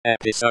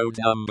Episode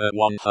number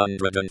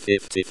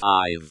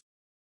 155.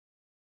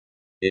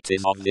 It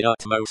is of the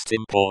utmost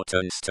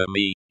importance to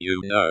me,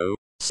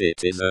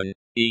 citizen,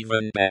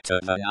 even better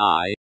than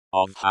I,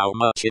 of how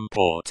much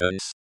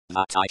importance,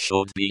 that I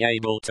should be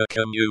able to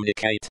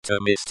communicate to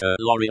Mr.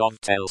 Lorry of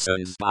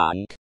Tellson's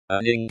Bank,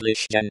 an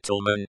English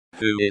gentleman,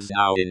 who is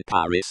now in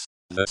Paris,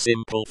 the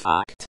simple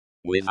fact,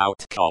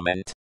 without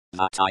comment,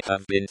 that I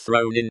have been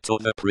thrown into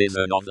the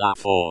prison of La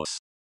Force.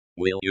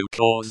 Will you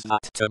cause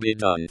that to be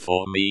done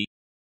for me?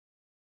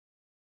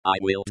 I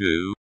will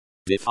do,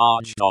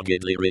 Defarge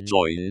doggedly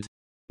rejoined.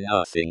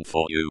 Nothing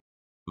for you.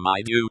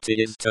 My duty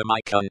is to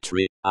my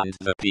country, and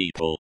the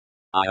people.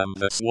 I am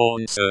the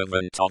sworn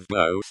servant of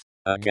both,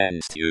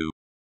 against you.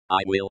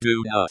 I will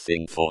do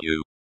nothing for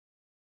you.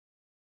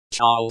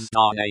 Charles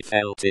Darnay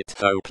felt it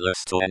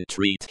hopeless to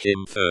entreat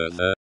him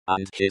further,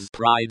 and his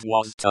pride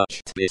was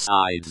touched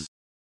besides.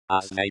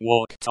 As they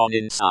walked on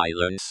in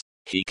silence,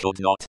 he could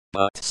not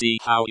but see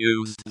how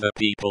used the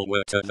people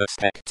were to the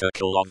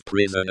spectacle of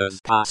prisoners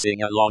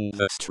passing along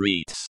the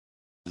streets.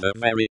 The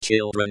very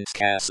children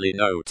scarcely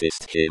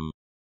noticed him.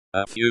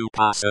 A few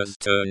passers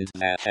turned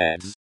their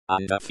heads,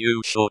 and a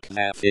few shook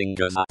their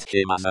fingers at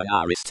him as an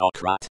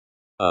aristocrat.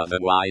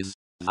 Otherwise,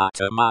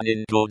 that a man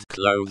in good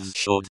clothes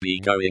should be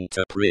going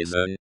to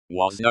prison,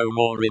 was no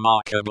more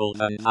remarkable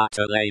than that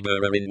a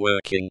labourer in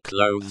working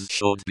clothes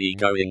should be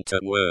going to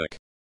work.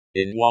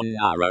 In one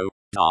narrow,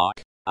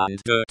 dark,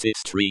 and dirty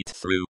street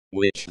through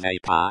which they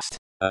passed,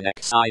 an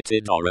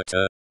excited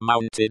orator,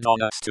 mounted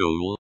on a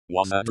stool,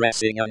 was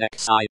addressing an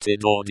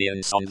excited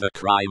audience on the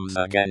crimes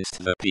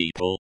against the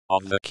people,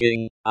 of the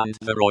king, and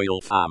the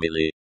royal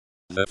family.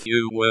 The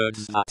few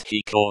words that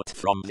he caught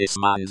from this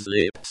man's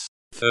lips,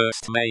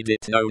 first made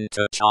it known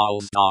to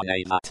Charles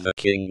Darnay that the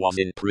king was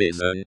in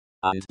prison,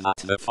 and that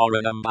the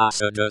foreign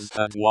ambassadors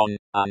had one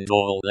and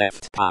all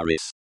left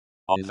Paris.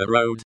 On the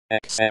road,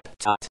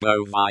 except at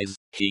Beauvais,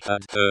 he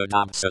had heard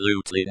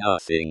absolutely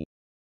nothing.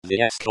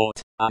 The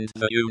escort, and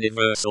the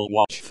universal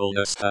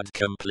watchfulness had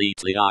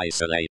completely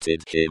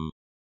isolated him.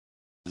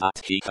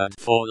 That he had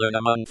fallen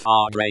among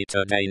far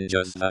greater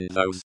dangers than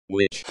those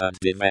which had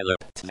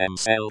developed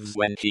themselves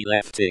when he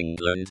left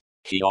England,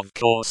 he of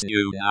course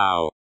knew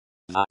now.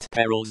 That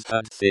perils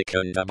had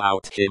thickened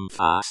about him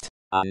fast,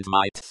 and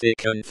might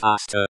thicken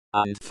faster,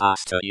 and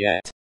faster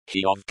yet,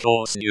 he of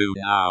course knew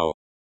now.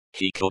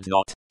 He could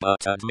not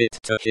but admit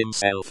to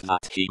himself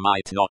that he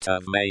might not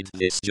have made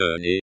this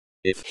journey,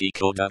 if he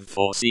could have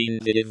foreseen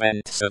the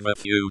events of a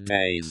few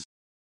days.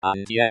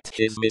 And yet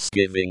his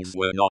misgivings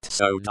were not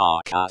so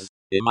dark as,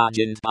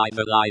 imagined by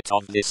the light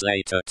of this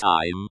later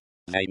time,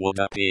 they would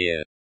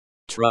appear.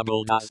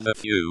 Troubled as the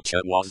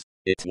future was,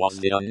 it was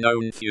the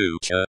unknown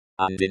future,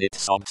 and in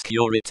its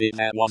obscurity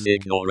there was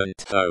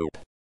ignorant hope.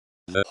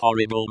 The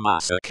horrible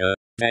massacre,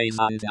 days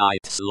and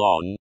nights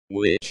long,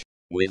 which,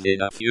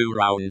 within a few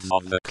rounds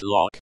of the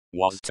clock,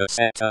 was to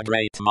set a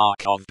great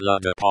mark of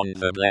blood upon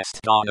the blessed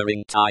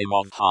garnering time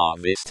of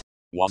harvest,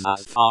 was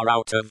as far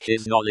out of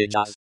his knowledge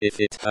as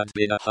if it had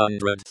been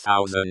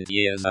 100,000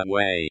 years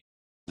away.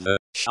 The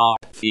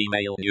sharp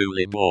female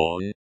newly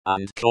born,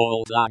 and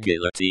called La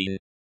Guillotine,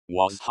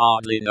 was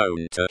hardly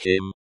known to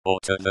him,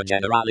 or to the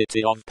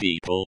generality of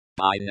people,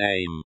 by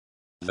name.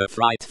 The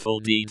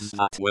frightful deeds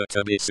that were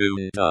to be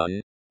soon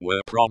done,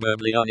 were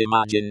probably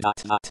unimagined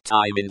at that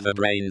time in the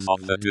brains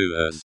of the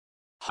doers.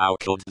 How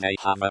could they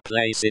have a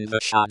place in the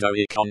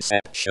shadowy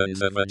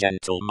conceptions of a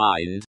gentle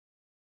mind?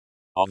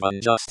 Of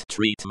unjust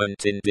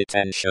treatment in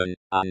detention,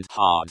 and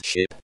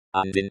hardship,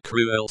 and in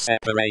cruel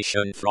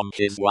separation from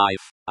his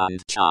wife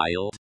and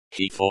child,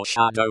 he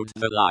foreshadowed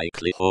the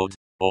likelihood,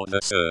 or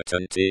the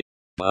certainty,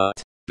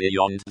 but,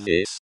 beyond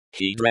this,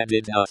 he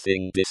dreaded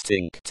nothing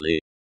distinctly.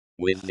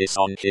 With this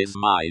on his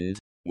mind,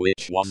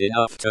 which was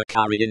enough to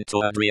carry into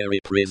a dreary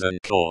prison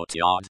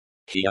courtyard,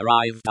 he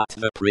arrived at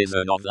the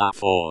prison of La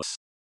Force.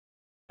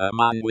 A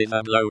man with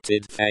a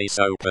bloated face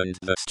opened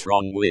the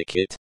strong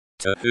wicket,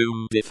 to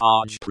whom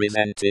Defarge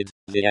presented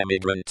the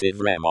emigrant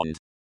Evremond.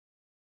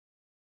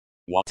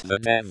 "What the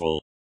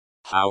devil?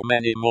 How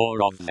many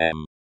more of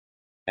them?"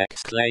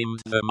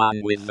 exclaimed the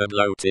man with the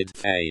bloated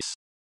face.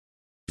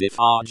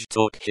 Defarge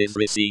took his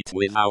receipt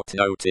without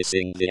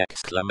noticing the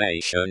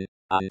exclamation,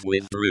 and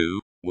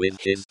withdrew,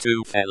 with his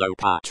two fellow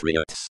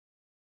patriots.